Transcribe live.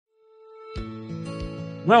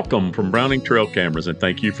Welcome from Browning Trail Cameras, and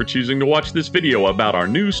thank you for choosing to watch this video about our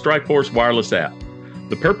new Strikeforce wireless app.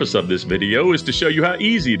 The purpose of this video is to show you how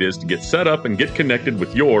easy it is to get set up and get connected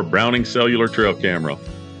with your Browning Cellular trail camera.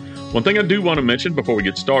 One thing I do want to mention before we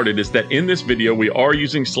get started is that in this video we are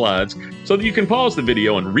using slides so that you can pause the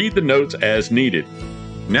video and read the notes as needed.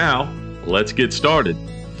 Now, let's get started.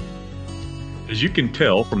 As you can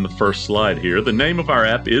tell from the first slide here, the name of our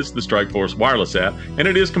app is the Strikeforce wireless app, and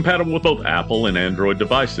it is compatible with both Apple and Android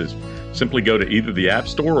devices. Simply go to either the App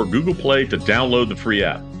Store or Google Play to download the free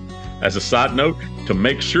app. As a side note, to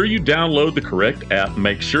make sure you download the correct app,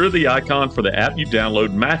 make sure the icon for the app you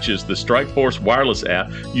download matches the Strikeforce wireless app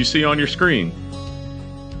you see on your screen.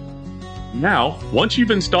 Now, once you've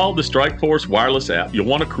installed the Strikeforce wireless app, you'll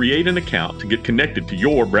want to create an account to get connected to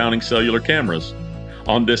your Browning Cellular cameras.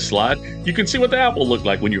 On this slide, you can see what the app will look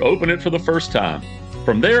like when you open it for the first time.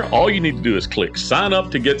 From there, all you need to do is click Sign Up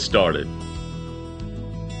to get started.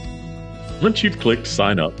 Once you've clicked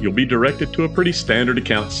Sign Up, you'll be directed to a pretty standard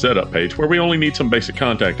account setup page where we only need some basic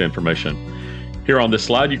contact information. Here on this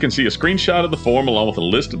slide, you can see a screenshot of the form along with a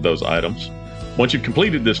list of those items. Once you've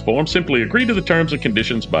completed this form, simply agree to the terms and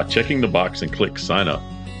conditions by checking the box and click Sign Up.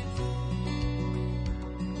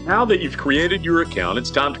 Now that you've created your account, it's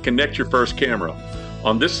time to connect your first camera.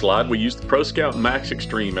 On this slide, we use the ProScout Max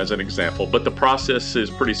Extreme as an example, but the process is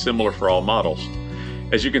pretty similar for all models.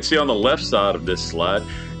 As you can see on the left side of this slide,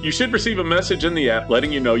 you should receive a message in the app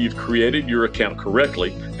letting you know you've created your account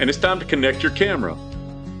correctly and it's time to connect your camera.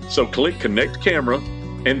 So click Connect Camera,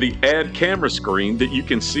 and the Add Camera screen that you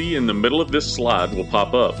can see in the middle of this slide will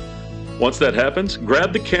pop up. Once that happens,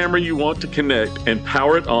 grab the camera you want to connect and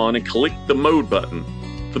power it on and click the Mode button.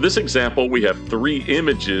 For this example, we have 3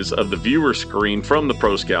 images of the viewer screen from the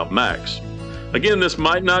ProScout Max. Again, this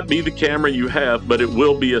might not be the camera you have, but it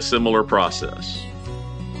will be a similar process.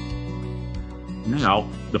 Now,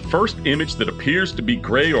 the first image that appears to be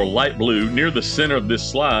gray or light blue near the center of this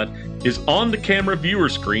slide is on the camera viewer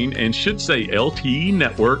screen and should say LTE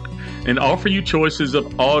network and offer you choices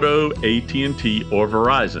of Auto, AT&T, or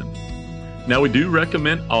Verizon. Now, we do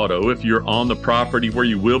recommend Auto if you're on the property where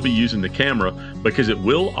you will be using the camera because it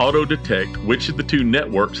will auto-detect which of the 2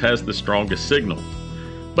 networks has the strongest signal.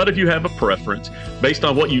 But if you have a preference, based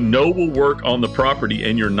on what you know will work on the property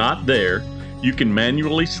and you're not there, you can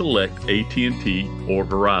manually select AT&T or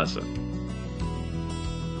Verizon.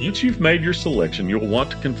 Once you've made your selection, you'll want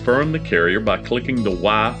to confirm the carrier by clicking the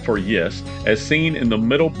Y for yes, as seen in the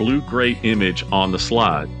middle blue-gray image on the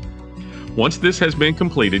slide. Once this has been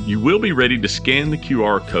completed, you will be ready to scan the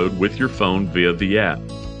QR code with your phone via the app.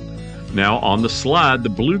 Now on the slide, the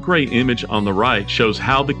blue-gray image on the right shows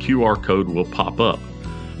how the QR code will pop up.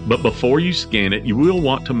 But before you scan it, you will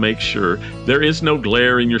want to make sure there is no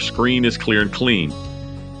glare and your screen is clear and clean.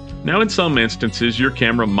 Now in some instances, your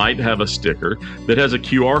camera might have a sticker that has a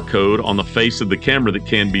QR code on the face of the camera that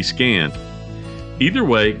can be scanned. Either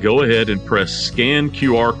way, go ahead and press Scan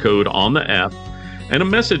QR Code on the app, and a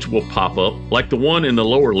message will pop up like the one in the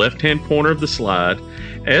lower left-hand corner of the slide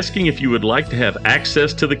asking if you would like to have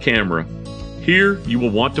access to the camera. Here you will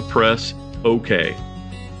want to press OK.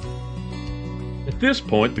 At this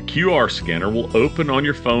point, the QR scanner will open on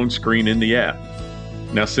your phone screen in the app.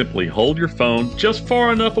 Now simply hold your phone just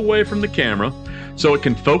far enough away from the camera so it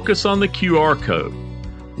can focus on the QR code.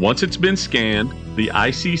 Once it's been scanned, the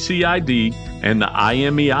ICC ID and the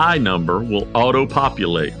IMEI number will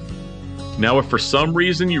auto-populate. Now, if for some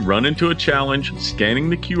reason you run into a challenge scanning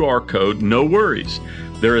the QR code, no worries.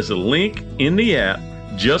 There is a link in the app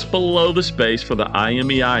just below the space for the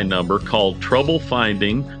IMEI number called Trouble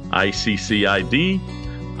Finding ICC ID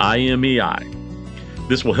IMEI.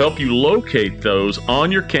 This will help you locate those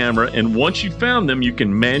on your camera, and once you've found them, you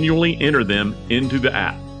can manually enter them into the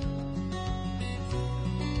app.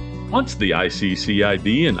 Once the ICC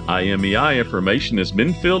ID and IMEI information has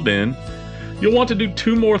been filled in, you'll want to do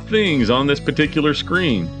 2 more things on this particular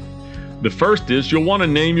screen. The first is you'll want to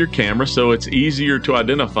name your camera so it's easier to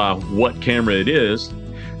identify what camera it is.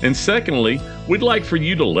 And secondly, we'd like for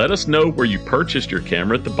you to let us know where you purchased your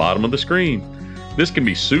camera at the bottom of the screen. This can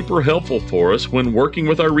be super helpful for us when working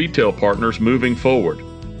with our retail partners moving forward.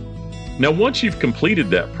 Now, once you've completed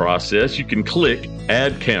that process, you can click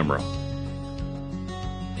Add Camera.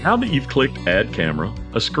 Now that you've clicked Add Camera,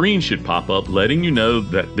 a screen should pop up letting you know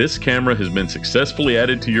that this camera has been successfully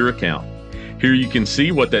added to your account. Here you can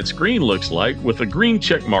see what that screen looks like with a green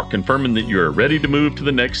check mark confirming that you are ready to move to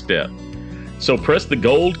the next step. So press the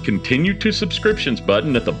gold Continue to Subscriptions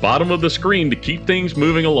button at the bottom of the screen to keep things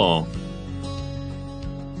moving along.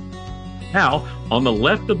 Now, on the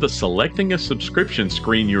left of the Selecting a Subscription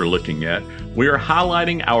screen you're looking at, we are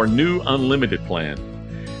highlighting our new unlimited plan.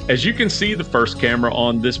 As you can see, the first camera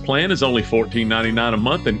on this plan is only $14.99 a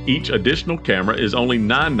month, and each additional camera is only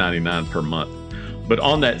 $9.99 per month. But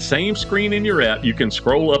on that same screen in your app, you can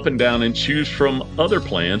scroll up and down and choose from other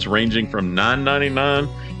plans ranging from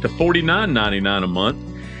 $9.99 to $49.99 a month.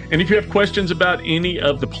 And if you have questions about any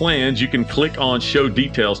of the plans, you can click on Show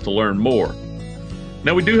Details to learn more.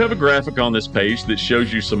 Now, we do have a graphic on this page that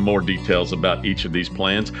shows you some more details about each of these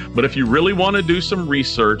plans, but if you really want to do some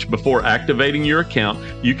research before activating your account,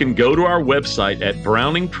 you can go to our website at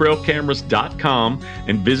browningtrailcameras.com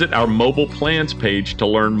and visit our mobile plans page to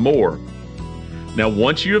learn more. Now,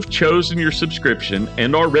 once you have chosen your subscription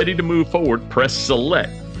and are ready to move forward, press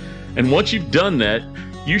Select. And once you've done that,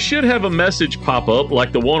 you should have a message pop up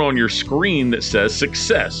like the one on your screen that says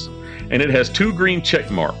Success, and it has 2 green check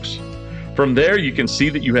marks. From there, you can see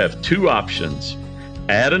that you have 2 options: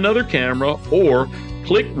 add another camera or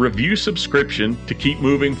click Review Subscription to keep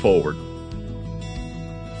moving forward.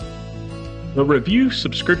 The Review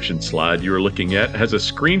Subscription slide you are looking at has a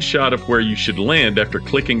screenshot of where you should land after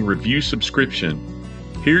clicking Review Subscription.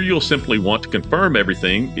 Here you'll simply want to confirm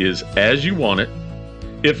everything is as you want it.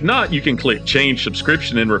 If not, you can click Change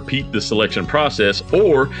Subscription and repeat the selection process,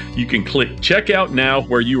 or you can click Checkout Now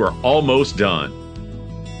where you are almost done.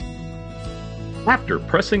 After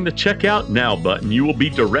pressing the Checkout Now button, you will be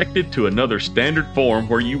directed to another standard form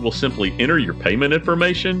where you will simply enter your payment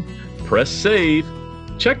information, press Save,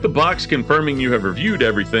 check the box confirming you have reviewed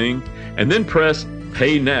everything, and then press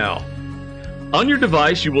Pay Now. On your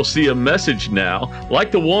device, you will see a message now,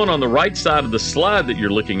 like the one on the right side of the slide that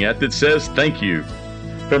you're looking at, that says Thank you.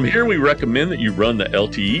 From here, we recommend that you run the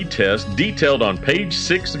LTE test detailed on page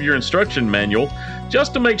 6 of your instruction manual,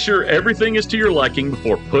 just to make sure everything is to your liking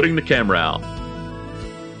before putting the camera out.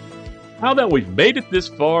 Now that we've made it this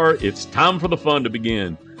far, it's time for the fun to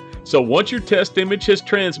begin. So once your test image has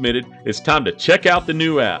transmitted, it's time to check out the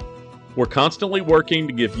new app. We're constantly working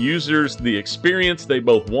to give users the experience they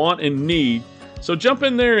both want and need, so jump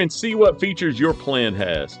in there and see what features your plan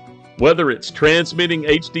has. Whether it's transmitting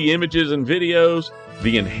HD images and videos,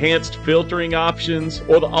 the enhanced filtering options,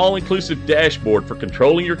 or the all-inclusive dashboard for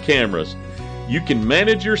controlling your cameras, you can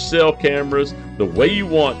manage your cell cameras the way you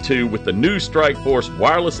want to with the new Strikeforce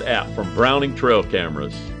wireless app from Browning Trail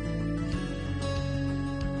Cameras.